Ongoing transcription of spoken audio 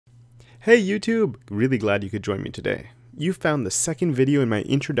Hey YouTube! Really glad you could join me today. You found the second video in my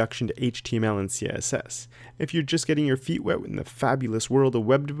introduction to HTML and CSS. If you're just getting your feet wet in the fabulous world of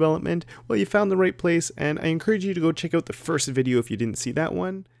web development, well, you found the right place, and I encourage you to go check out the first video if you didn't see that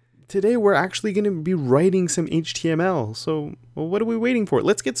one. Today we're actually going to be writing some HTML, so well, what are we waiting for?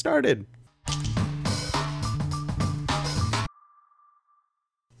 Let's get started!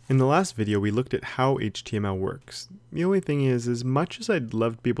 In the last video, we looked at how HTML works. The only thing is, as much as I'd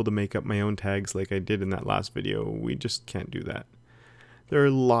love to be able to make up my own tags like I did in that last video, we just can't do that. There are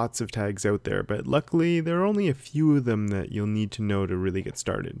lots of tags out there, but luckily there are only a few of them that you'll need to know to really get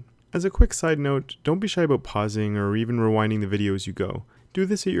started. As a quick side note, don't be shy about pausing or even rewinding the video as you go. Do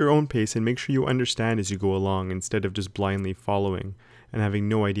this at your own pace and make sure you understand as you go along instead of just blindly following and having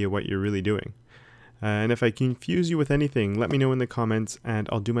no idea what you're really doing. And if I confuse you with anything, let me know in the comments and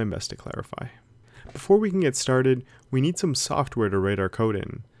I'll do my best to clarify. Before we can get started, we need some software to write our code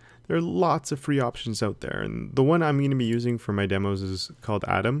in. There are lots of free options out there, and the one I'm going to be using for my demos is called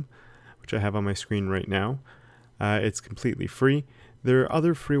Atom, which I have on my screen right now. It's completely free. There are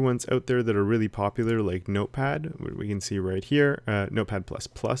other free ones out there that are really popular, like Notepad, which we can see right here, Notepad++,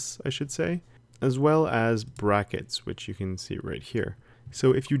 I should say, as well as Brackets, which you can see right here.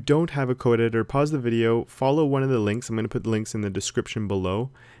 So if you don't have a code editor, pause the video, follow one of the links. I'm going to put the links in the description below.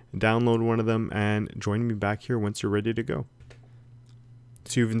 Download one of them and join me back here once you're ready to go.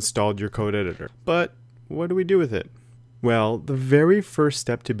 So you've installed your code editor. But what do we do with it? Well, the very first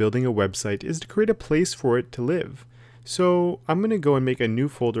step to building a website is to create a place for it to live. So I'm going to go and make a new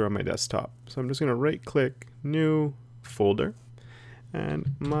folder on my desktop. So I'm just going to right click, new folder,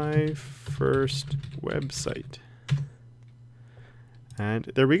 and my first website.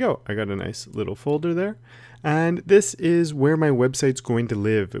 And there we go. I got a nice little folder there. And this is where my website's going to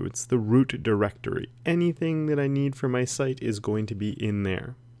live. It's the root directory. Anything that I need for my site is going to be in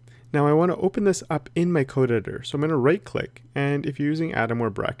there. Now I want to open this up in my code editor. So I'm going to right click. And if you're using Atom or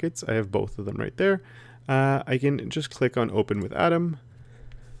Brackets, I have both of them right there. I can just click on Open with Atom.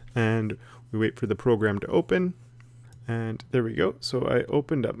 And we wait for the program to open. And there we go. So I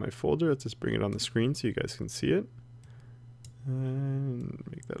opened up my folder. Let's just bring it on the screen so you guys can see it. And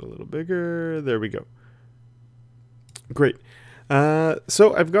make that a little bigger. There we go. Great.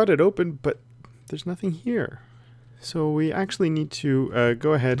 So I've got it open, but there's nothing here. So we actually need to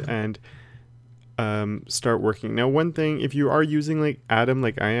go ahead and start working. Now, one thing, if you are using like Atom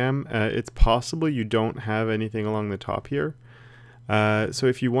like I am, it's possible you don't have anything along the top here. So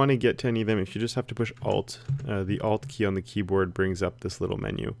if you want to get to any of them, if you just have to push Alt, the Alt key on the keyboard brings up this little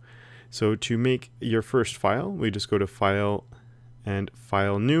menu. So to make your first file, we just go to File and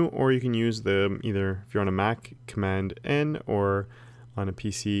File New, or you can use the either, if you're on a Mac, Command N, or on a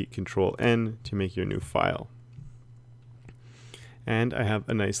PC, Control N to make your new file. And I have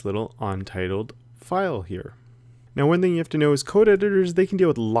a nice little untitled file here. Now, one thing you have to know is code editors, they can deal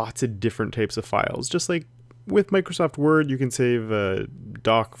with lots of different types of files, just like with Microsoft Word, you can save a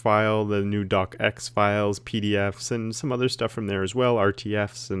doc file, the new docx files, PDFs, and some other stuff from there as well,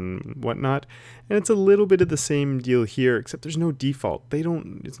 RTFs and whatnot. And it's a little bit of the same deal here, except there's no default.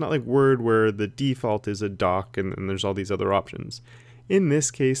 It's not like Word where the default is a doc and there's all these other options. In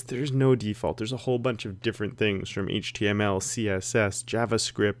this case, there's no default. There's a whole bunch of different things from HTML, CSS,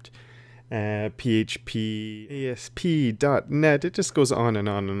 JavaScript, PHP, ASP.NET. It just goes on and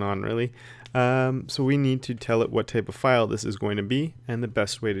on and on, really. So we need to tell it what type of file this is going to be, and the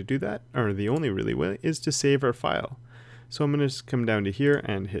best way to do that, or the only really way, is to save our file. So I'm going to just come down to here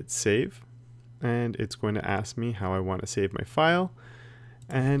and hit save, and it's going to ask me how I want to save my file,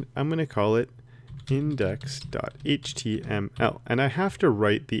 and I'm going to call it index.html, and I have to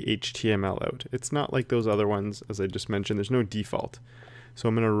write the HTML out. It's not like those other ones, as I just mentioned, there's no default. So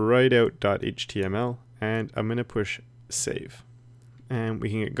I'm going to write out .html, and I'm going to push save, and we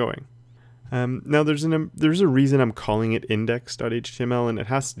can get going. Now there's a reason I'm calling it index.html, and it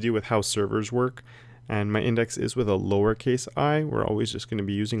has to do with how servers work, and my index is with a lowercase I. We're always just going to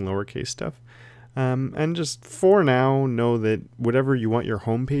be using lowercase stuff. And just for now, know that whatever you want your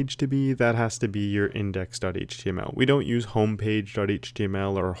homepage to be, that has to be your index.html. We don't use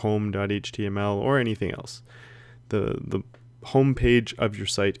homepage.html or home.html or anything else. The homepage of your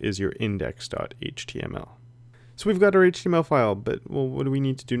site is your index.html. So we've got our HTML file, but well, what do we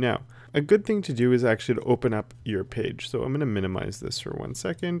need to do now? A good thing to do is actually to open up your page. So I'm going to minimize this for 1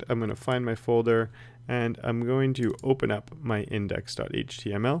 second. I'm going to find my folder, and I'm going to open up my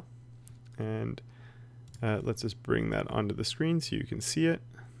index.html. And let's just bring that onto the screen so you can see it.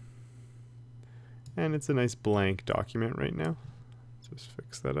 And it's a nice blank document right now. Let's just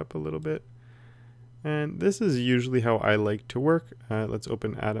fix that up a little bit. And this is usually how I like to work. Let's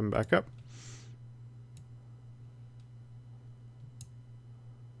open Atom back up.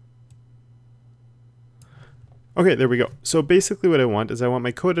 Okay, there we go. So basically what I want is I want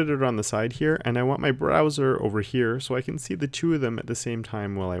my code editor on the side here, and I want my browser over here so I can see the two of them at the same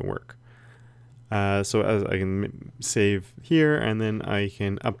time while I work. So as I can save here, and then I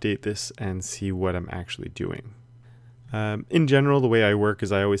can update this and see what I'm actually doing. In general, the way I work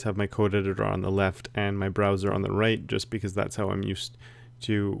is I always have my code editor on the left and my browser on the right, just because that's how I'm used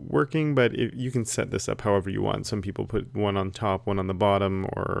to working. But you can set this up however you want. Some people put one on top, one on the bottom,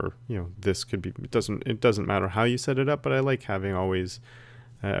 or this could be. It doesn't matter how you set it up, but I like having always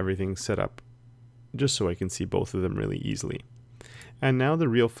everything set up just so I can see both of them really easily. And now the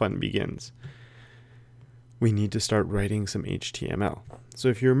real fun begins. We need to start writing some HTML. So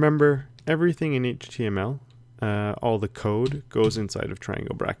if you remember, everything in HTML, all the code goes inside of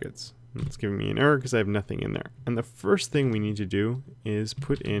triangle brackets. It's giving me an error because I have nothing in there. And the first thing we need to do is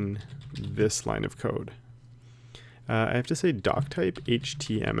put in this line of code. I have to say doc type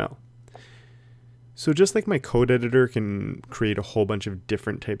HTML. So just like my code editor can create a whole bunch of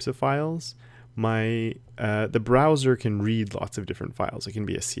different types of files, the browser can read lots of different files. It can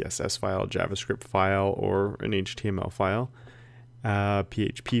be a CSS file, JavaScript file, or an HTML file,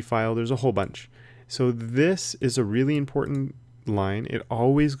 PHP file. There's a whole bunch. So this is a really important line. It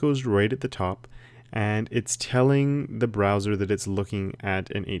always goes right at the top, and it's telling the browser that it's looking at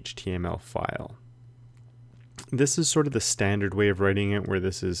an HTML file. This is sort of the standard way of writing it, where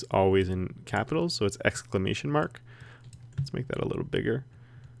this is always in capitals, so it's exclamation mark. Let's make that a little bigger.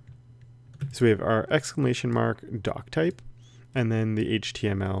 So we have our exclamation mark doc type, and then the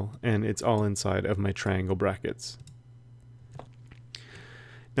HTML, and it's all inside of my triangle brackets.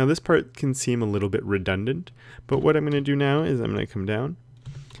 Now this part can seem a little bit redundant, but what I'm going to do now is I'm going to come down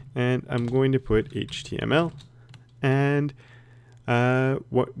and I'm going to put HTML, and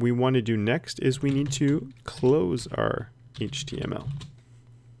what we want to do next is we need to close our HTML.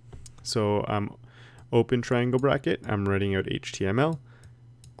 So open triangle bracket, I'm writing out HTML,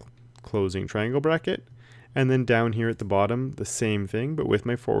 closing triangle bracket, and then down here at the bottom the same thing but with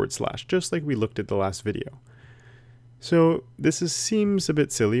my /, just like we looked at the last video. So this seems a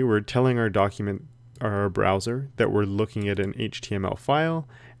bit silly. We're telling our browser that we're looking at an HTML file,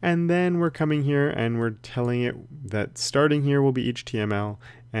 and then we're coming here and we're telling it that starting here will be HTML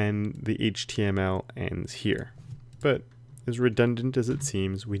and the HTML ends here. But as redundant as it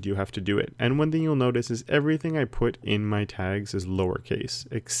seems, we do have to do it. And one thing you'll notice is everything I put in my tags is lowercase,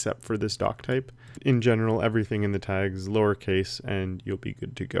 except for this doc type. In general, everything in the tags is lowercase, and you'll be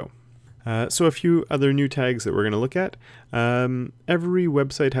good to go. So a few other new tags that we're going to look at. Every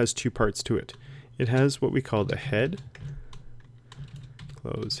website has two parts to it. It has what we call the head,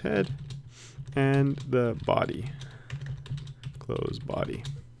 close head, and the body, close body.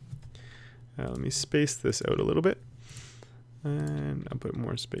 Let me space this out a little bit, and I'll put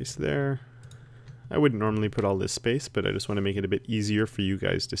more space there. I wouldn't normally put all this space, but I just want to make it a bit easier for you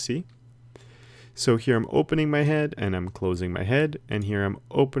guys to see. So here I'm opening my head and I'm closing my head, and here I'm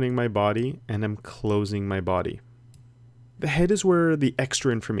opening my body and I'm closing my body. The head is where the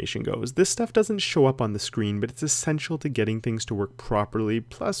extra information goes. This stuff doesn't show up on the screen, but it's essential to getting things to work properly.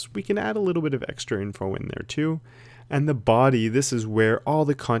 Plus, we can add a little bit of extra info in there too. And the body, this is where all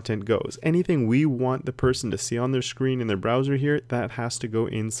the content goes. Anything we want the person to see on their screen in their browser here, that has to go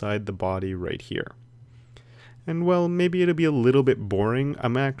inside the body right here. And well, maybe it'll be a little bit boring.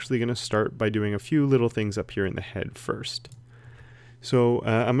 I'm actually going to start by doing a few little things up here in the head first. So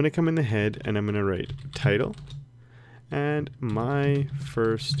I'm going to come in the head and I'm going to write title and my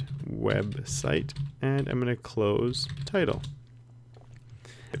first website, and I'm going to close title.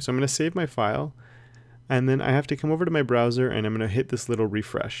 So I'm going to save my file, and then I have to come over to my browser and I'm going to hit this little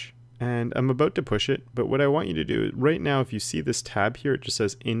refresh. And I'm about to push it, but what I want you to do right now, if you see this tab here, it just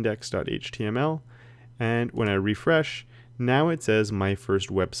says index.html. And when I refresh, now it says my first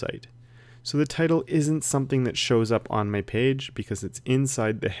website. So the title isn't something that shows up on my page because it's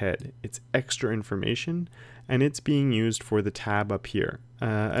inside the head. It's extra information, and it's being used for the tab up here.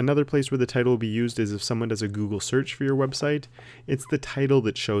 Another place where the title will be used is if someone does a Google search for your website. It's the title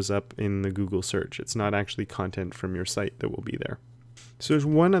that shows up in the Google search. It's not actually content from your site that will be there. So there's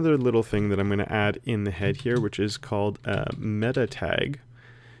one other little thing that I'm going to add in the head here, which is called a meta tag.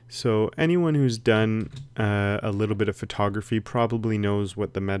 So anyone who's done a little bit of photography probably knows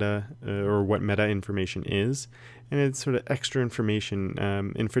what the meta or what meta information is, and it's sort of extra information.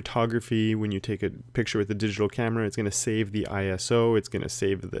 In photography, when you take a picture with a digital camera, it's going to save the ISO, it's going to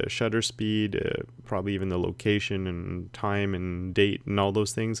save the shutter speed, probably even the location and time and date and all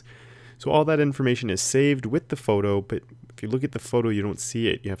those things. So all that information is saved with the photo, but if you look at the photo, you don't see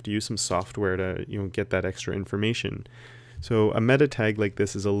it. You have to use some software to get that extra information. So a meta tag like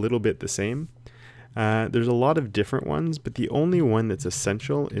this is a little bit the same. There's a lot of different ones, but the only one that's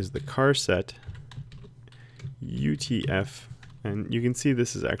essential is the car set UTF. And you can see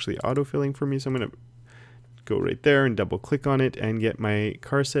this is actually autofilling for me, so I'm going to go right there and double click on it and get my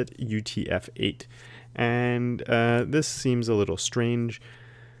car set UTF-8. And this seems a little strange.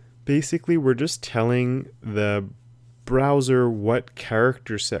 Basically, we're just telling the browser what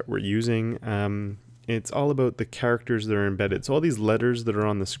character set we're using. It's all about the characters that are embedded. So all these letters that are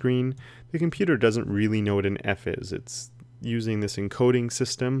on the screen, the computer doesn't really know what an F is. It's using this encoding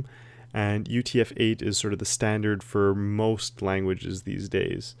system, and UTF-8 is sort of the standard for most languages these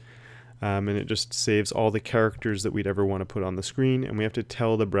days. And it just saves all the characters that we'd ever want to put on the screen, and we have to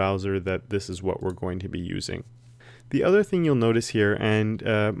tell the browser that this is what we're going to be using. The other thing you'll notice here, and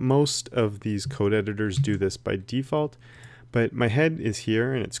most of these code editors do this by default, but my head is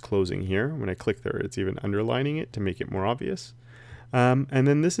here and it's closing here. When I click there, it's even underlining it to make it more obvious. And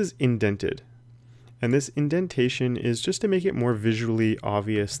then this is indented. And this indentation is just to make it more visually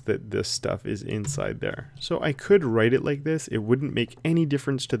obvious that this stuff is inside there. So I could write it like this. It wouldn't make any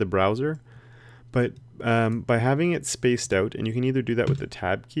difference to the browser. But by having it spaced out, and you can either do that with the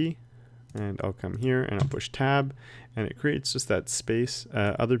tab key, and I'll come here and I'll push tab, and it creates just that space.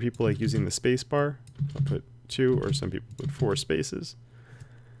 Other people like using the space bar. I'll put 2, or some people put 4 spaces.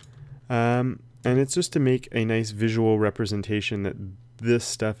 And it's just to make a nice visual representation that this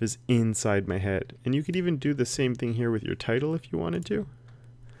stuff is inside my head. And you could even do the same thing here with your title if you wanted to.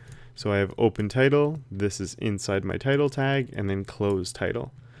 So I have open title, this is inside my title tag, and then close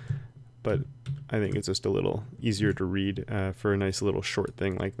title. But I think it's just a little easier to read for a nice little short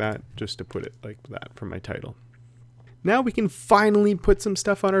thing like that, just to put it like that for my title. Now we can finally put some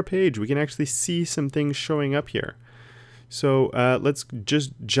stuff on our page. We can actually see some things showing up here. So let's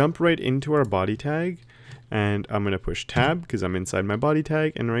just jump right into our body tag. And I'm going to push tab because I'm inside my body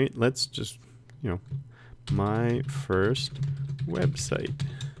tag. And let's just, my first website.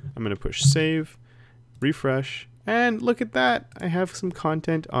 I'm going to push save, refresh, and look at that. I have some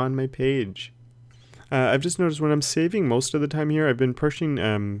content on my page. I've just noticed when I'm saving most of the time here, I've been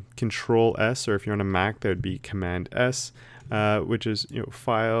pushing Control S, or if you're on a Mac, that would be Command S, which is,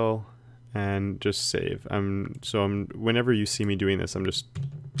 file and just save. Whenever you see me doing this, I'm just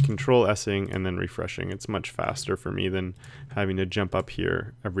Control S-ing and then refreshing. It's much faster for me than having to jump up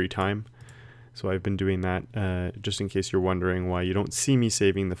here every time. So I've been doing that just in case you're wondering why you don't see me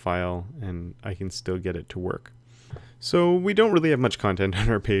saving the file and I can still get it to work. So we don't really have much content on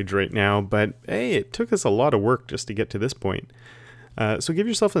our page right now, but hey, it took us a lot of work just to get to this point. So give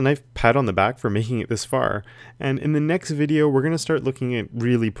yourself a nice pat on the back for making it this far. And in the next video, we're going to start looking at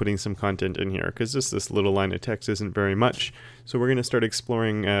really putting some content in here, because just this little line of text isn't very much. So we're going to start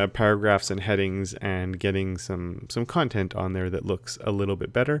exploring paragraphs and headings and getting some content on there that looks a little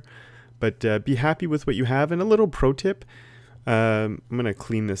bit better. But be happy with what you have. And a little pro tip, I'm going to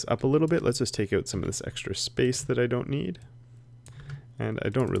clean this up a little bit. Let's just take out some of this extra space that I don't need. And I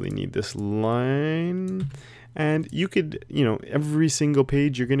don't really need this line. And you could, every single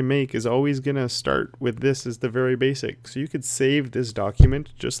page you're going to make is always going to start with this as the very basic. So you could save this document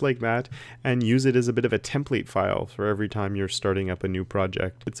just like that and use it as a bit of a template file for every time you're starting up a new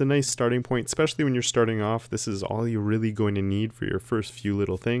project. It's a nice starting point, especially when you're starting off. This is all you're really going to need for your first few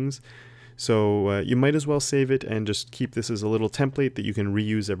little things. So you might as well save it and just keep this as a little template that you can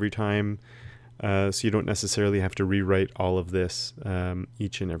reuse every time. So you don't necessarily have to rewrite all of this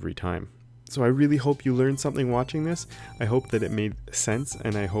each and every time. So I really hope you learned something watching this. I hope that it made sense,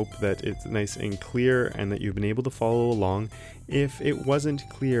 and I hope that it's nice and clear and that you've been able to follow along. If it wasn't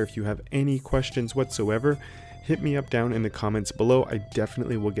clear, if you have any questions whatsoever, hit me up down in the comments below. I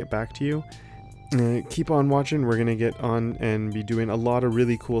definitely will get back to you. Keep on watching. We're going to get on and be doing a lot of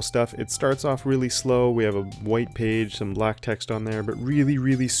really cool stuff. It starts off really slow. We have a white page, some black text on there, but really,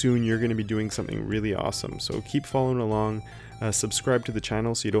 really soon you're going to be doing something really awesome. So keep following along. Subscribe to the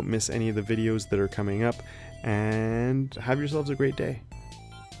channel so you don't miss any of the videos that are coming up, and have yourselves a great day.